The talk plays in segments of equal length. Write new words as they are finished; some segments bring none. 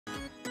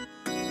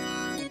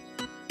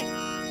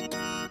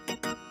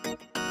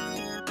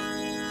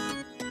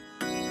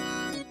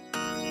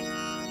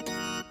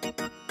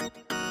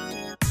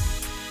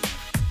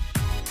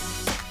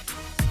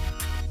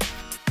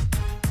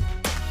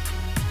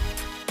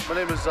My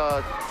name is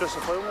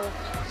Joseph Omo.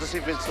 This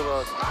event's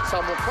a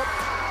Samoan Cup.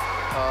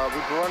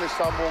 We've been running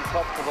Samoan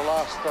Cup for the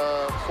last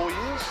 4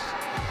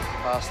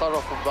 years. Started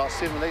off with about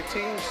 7, 8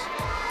 teams.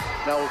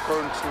 Now we're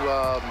growing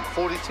to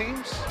 40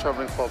 teams,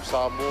 traveling from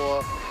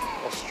Samoa,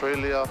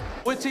 Australia.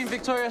 We're Team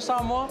Victoria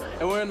Samoa,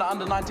 and we're in the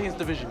under-19s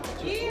division.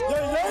 This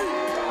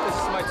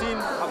is my team,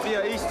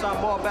 Auckland East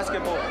Samoan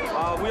Basketball.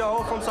 We are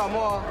all from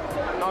Samoa.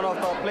 None of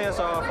the players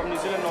are from New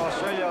Zealand or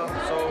Australia,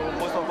 so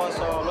most of us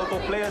are local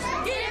players.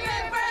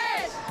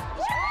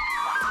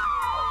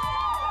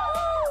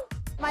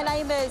 My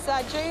name is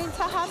June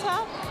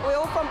Tahata. We're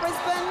all from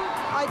Brisbane.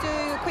 I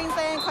do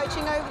Queensland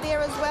coaching over there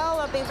as well.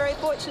 I've been very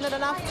fortunate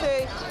enough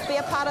to be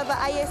a part of the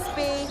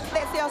ASB.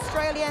 That's the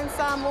Australian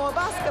Samoan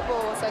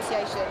Basketball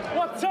Association.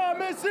 What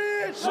time is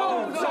it?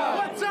 Showtime!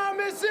 What time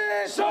is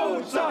it?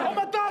 Showtime! All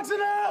my dogs in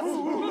the house!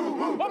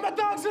 All my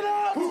dogs in the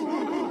house!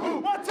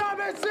 What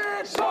time is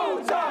it?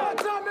 Showtime! What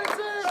time is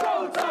it?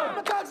 Showtime! All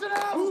my dogs in the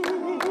house!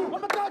 All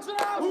my dogs in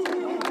the house!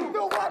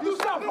 No what? You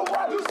stop! No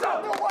what? You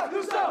stop! No what?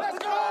 You stop! Let's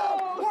go!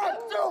 1,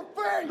 2,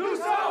 3! You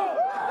stop!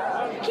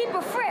 Keep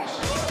it fresh!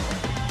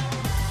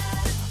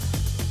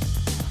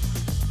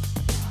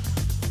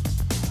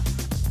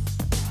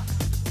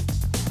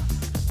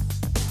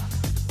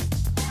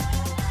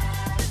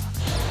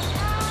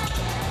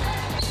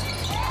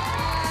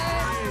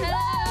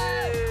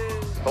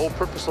 The whole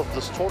purpose of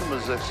this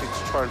tournament is actually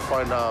to try and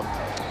find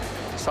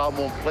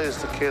Samoan players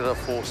to cater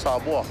for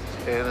Samoa.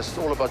 And it's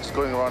all about just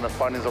going around and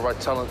finding the right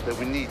talent that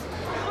we need.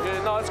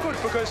 Yeah, no, it's good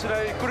because,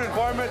 good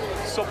environment,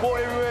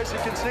 support everywhere as you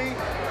can see,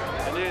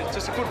 and yeah,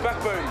 just a good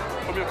backbone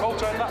from your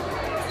culture and that.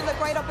 This is a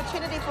great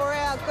opportunity for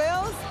our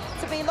girls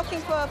to be looking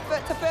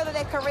to further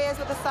their careers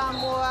with the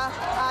Samoa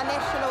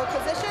national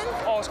position.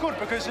 Oh, it's good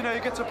because, you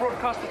get to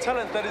broadcast the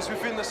talent that is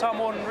within the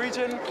Samoan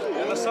region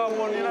and the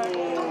Samoan,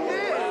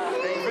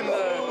 within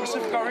the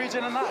Pacifica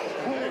region and that.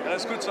 And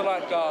it's good to,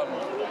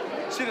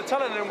 see the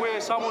talent and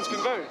where Samoans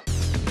can go.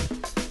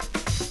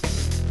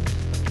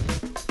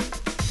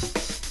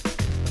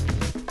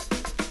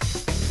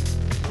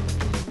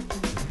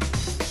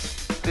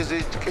 There's the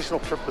educational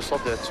purpose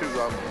of that too.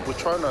 We're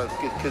trying to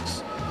get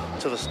kids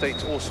to the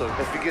States also.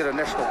 If you get a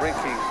national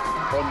ranking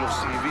on your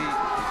CV,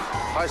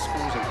 high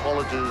schools and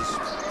colleges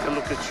can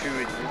look at you,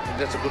 and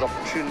that's a good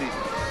opportunity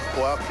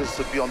for our kids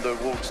to be on the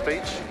world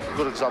stage. A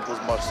good example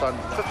is my son,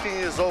 15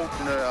 years old,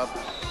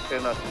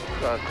 and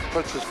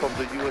coaches from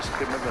the US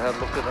came in and had a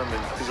look at him,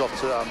 and he's off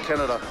to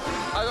Canada.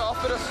 I got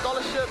offered a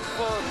scholarship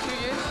for 2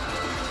 years,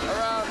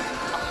 around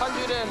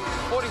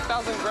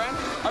 140,000 grand.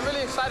 I'm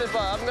really excited,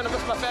 but I'm gonna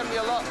miss my family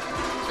a lot,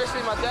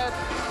 especially my dad.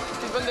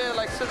 He's been there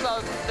since I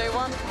was day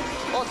one.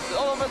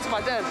 All over to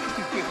my dad.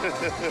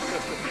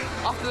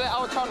 After that, I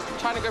was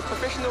trying to go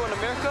professional in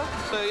America.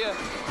 So yeah,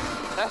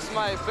 that's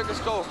my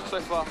biggest goal so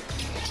far.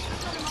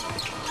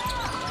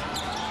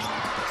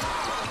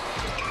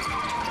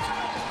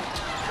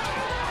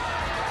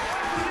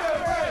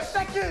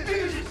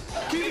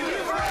 Keep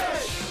it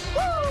fresh!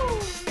 Woo!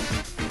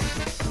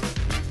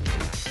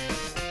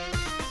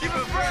 Keep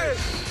it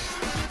fresh!